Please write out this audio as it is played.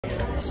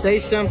Say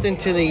something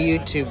to the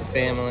YouTube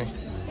family.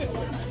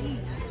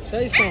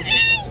 Say something.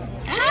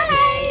 Hi!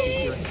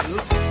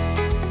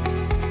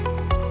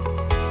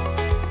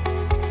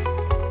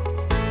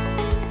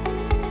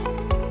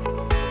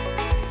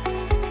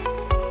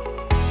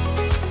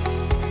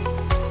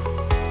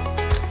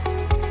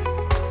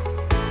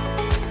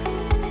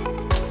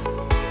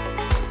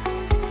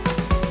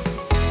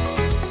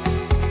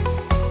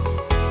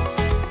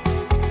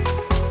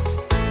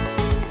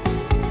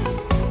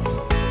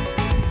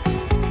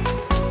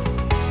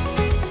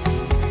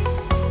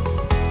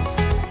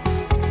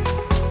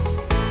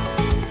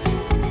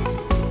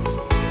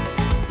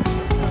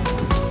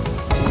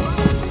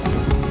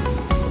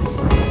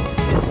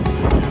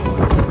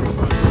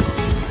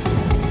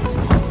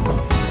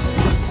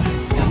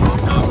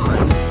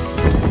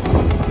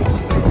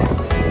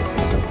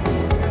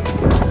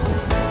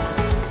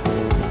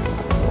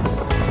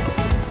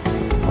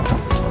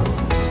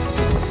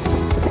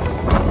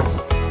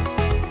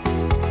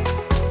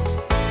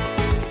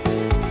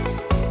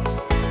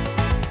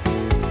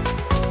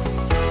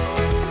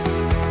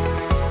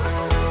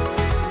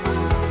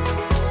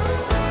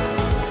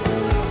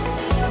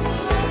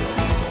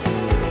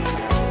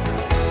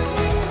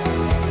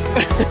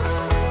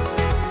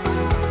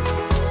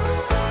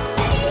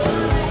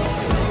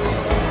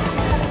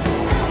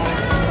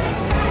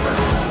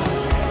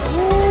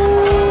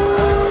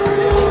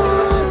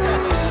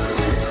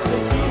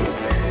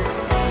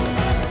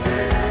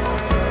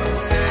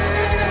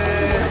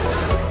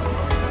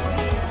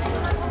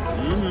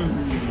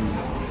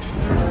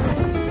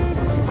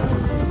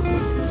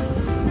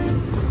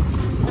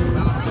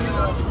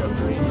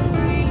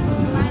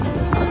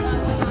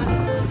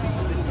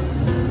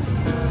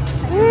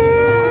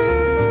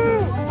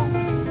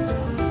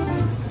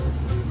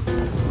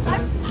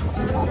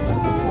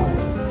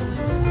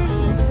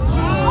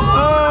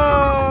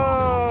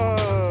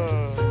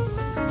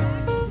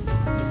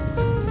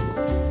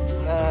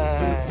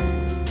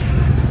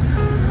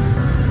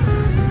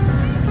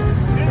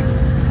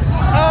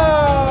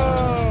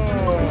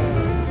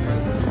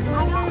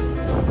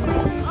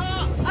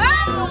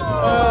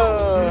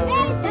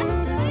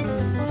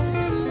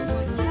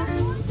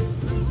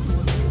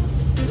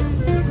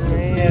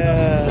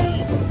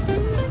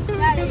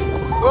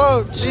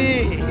 Oh,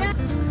 gee.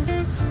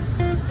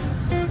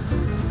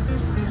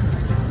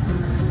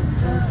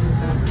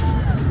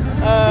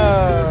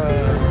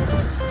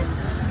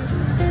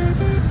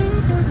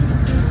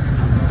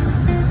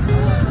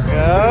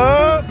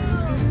 Go.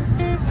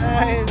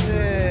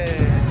 Isaac.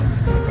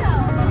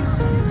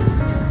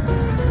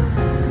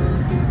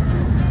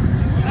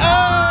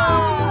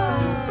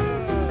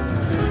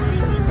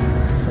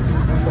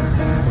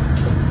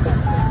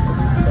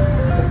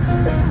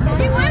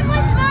 He went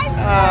with my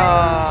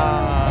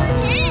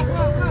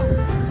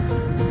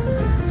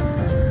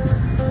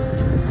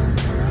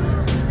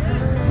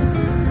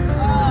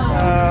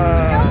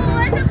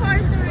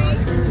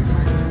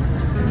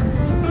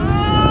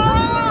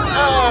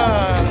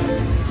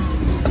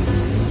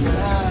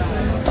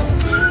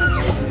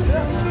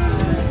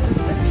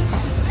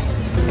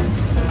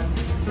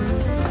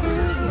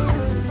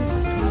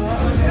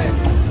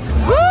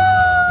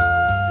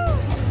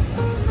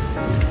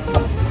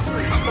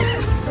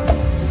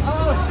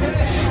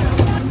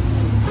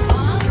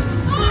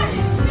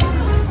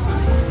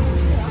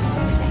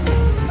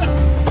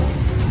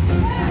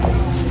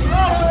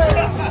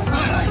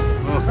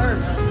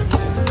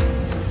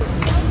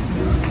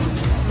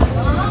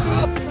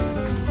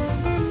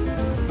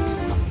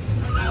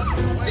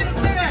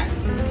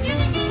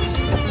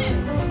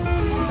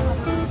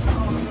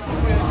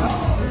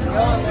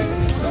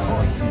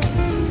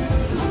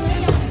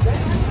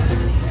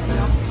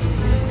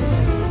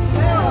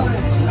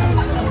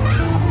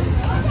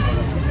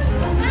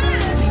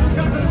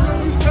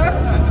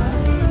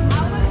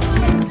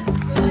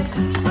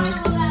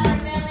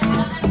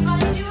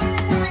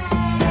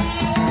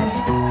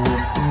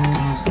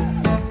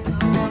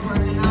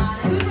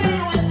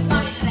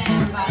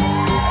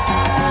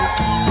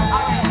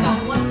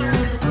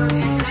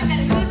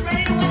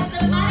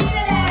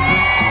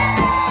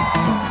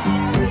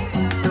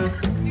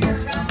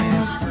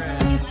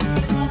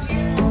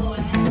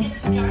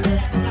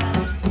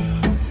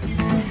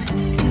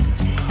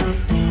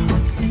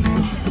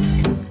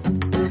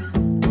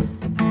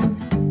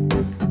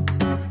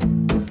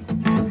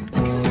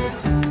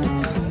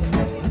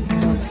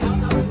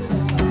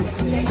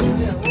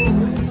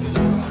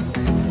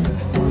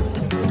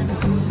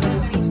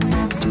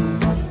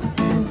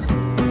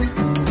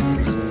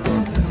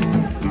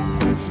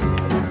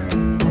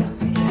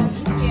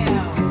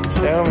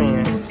Tell me.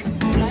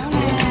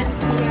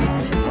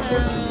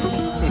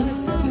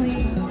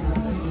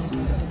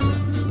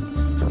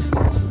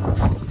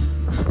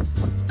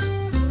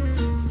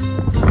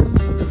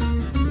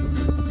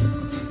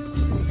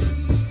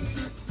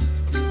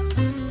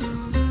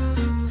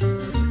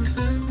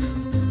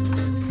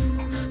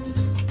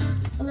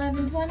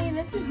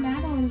 This is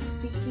Madeline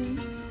speaking.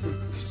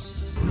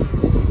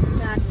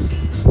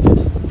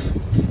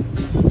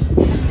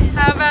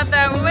 How about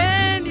that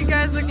wind? You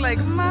guys look like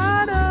like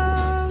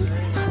models.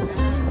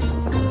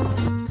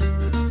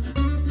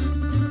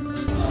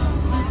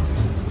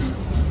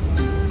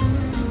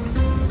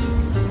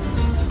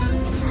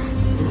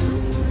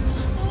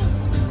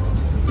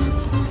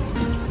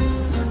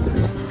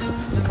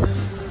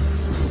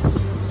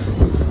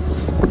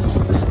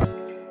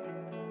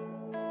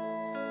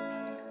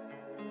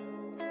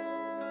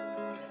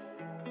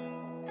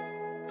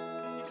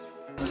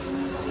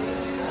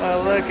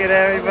 Oh, look at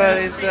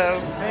everybody so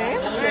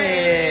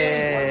fancy.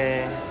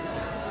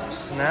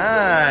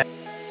 Nice.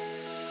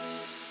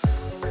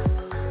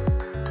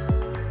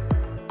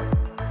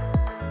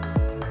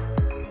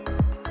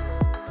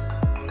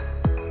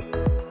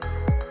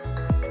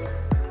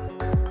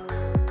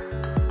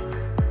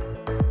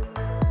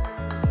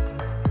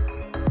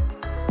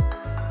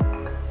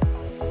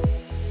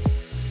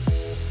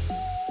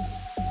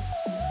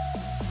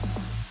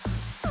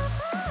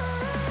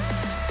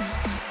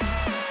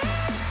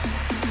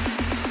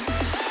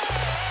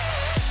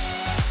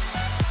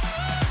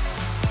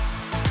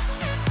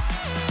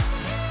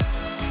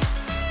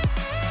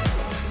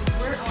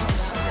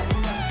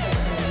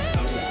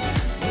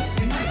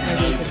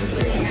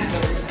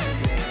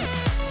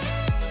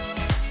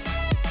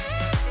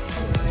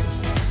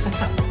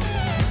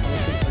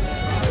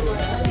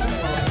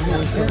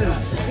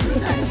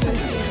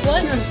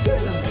 What?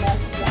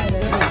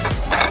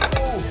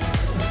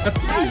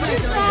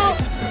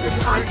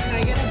 Can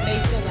I get a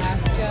baked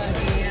Alaska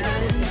and I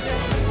think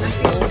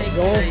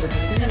baked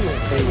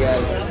tonight. There you go.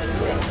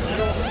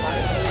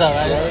 So,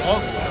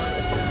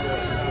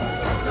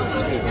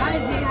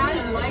 Guys, he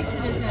has lice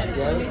in his head.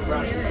 It's okay for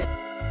marriage.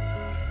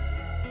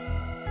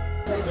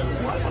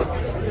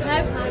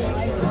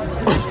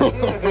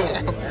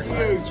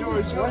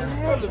 George,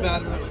 what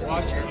about it?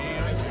 Wash your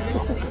hands.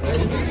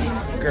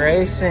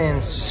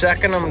 Grayson's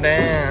sucking them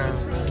down.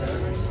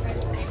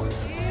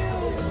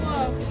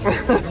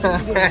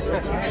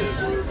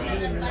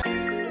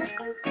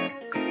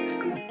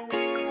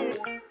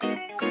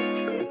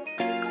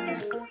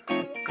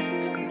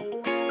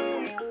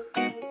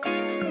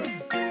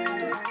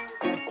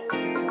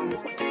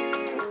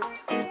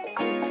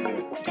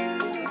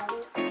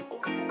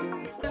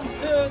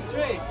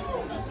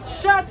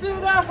 Shot to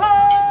the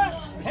heart,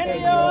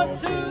 and you're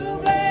to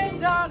blame,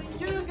 darling.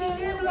 You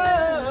gave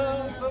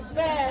love a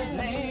bad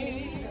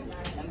name.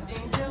 An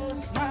angel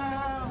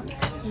smile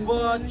is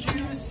what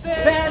you say.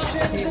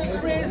 Passion's a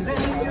prison,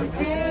 you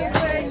can't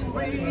break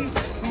free.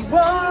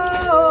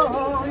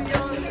 Whoa,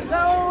 you're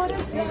alone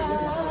again.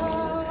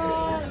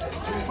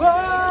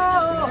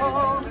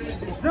 Whoa,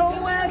 there's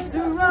nowhere to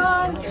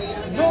run.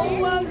 No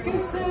one can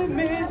save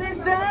me. The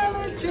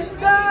damage is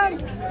done.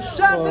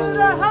 Shot to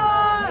the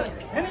heart.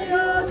 And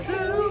you're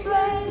to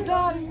blame,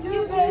 darling,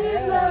 you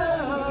gave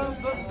love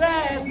a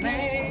bad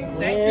name.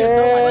 Thank you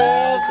so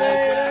much.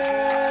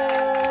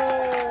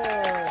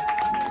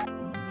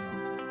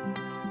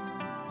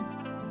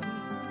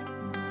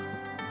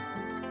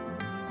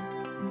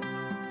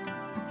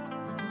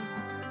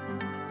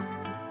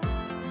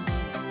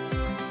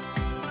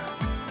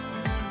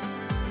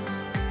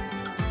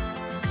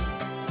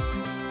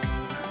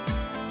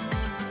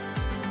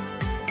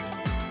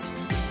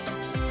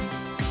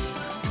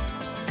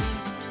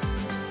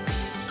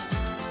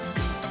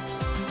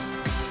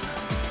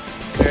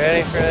 You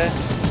ready for this?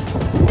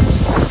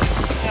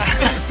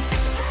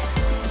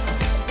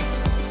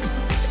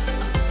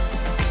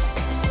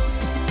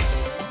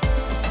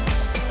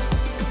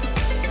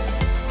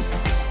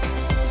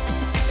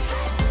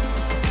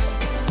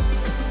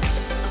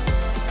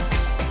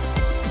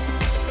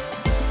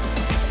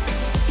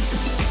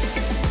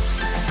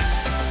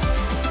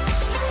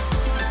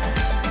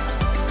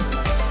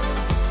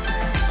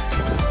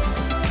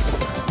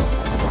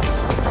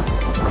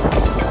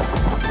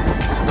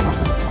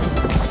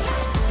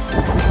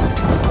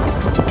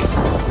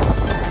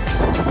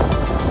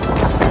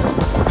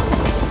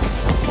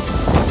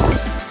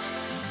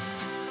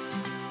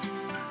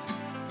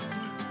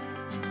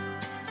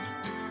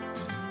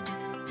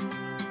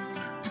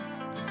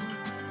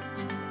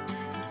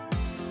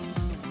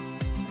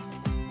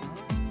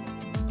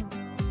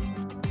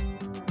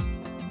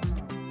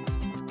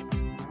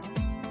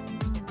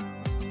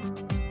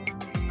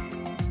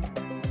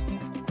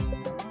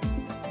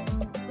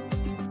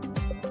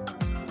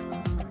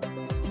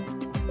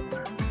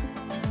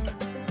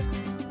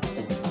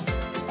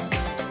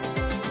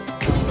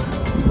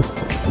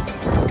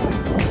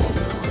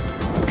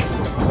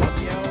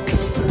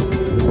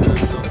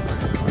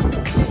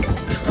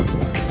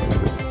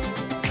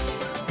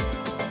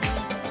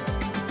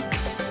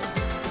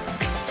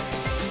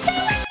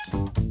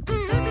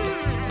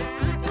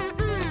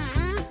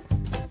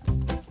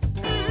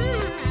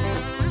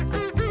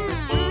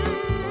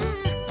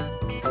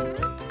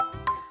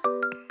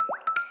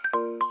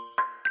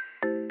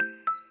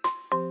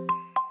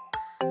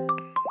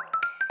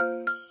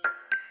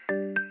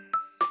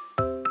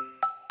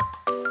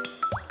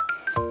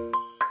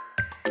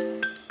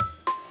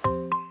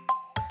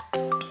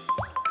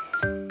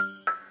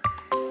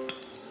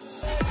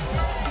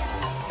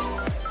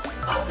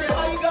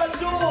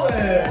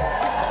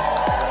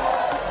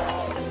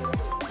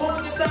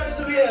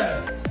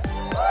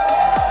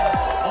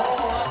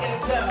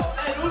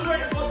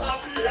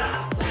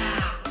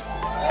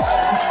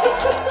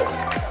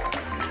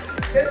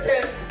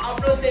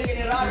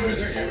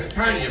 A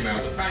tiny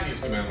amount, the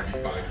tiniest amount would be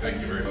fine.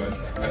 Thank you very much.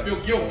 I feel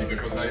guilty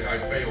because I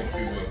failed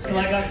to. Well,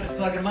 I got the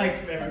fucking mic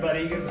from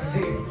everybody.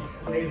 You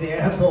lazy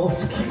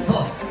assholes.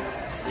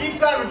 Keep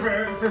clapping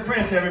for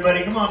Prince,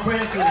 everybody. Come on,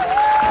 Prince.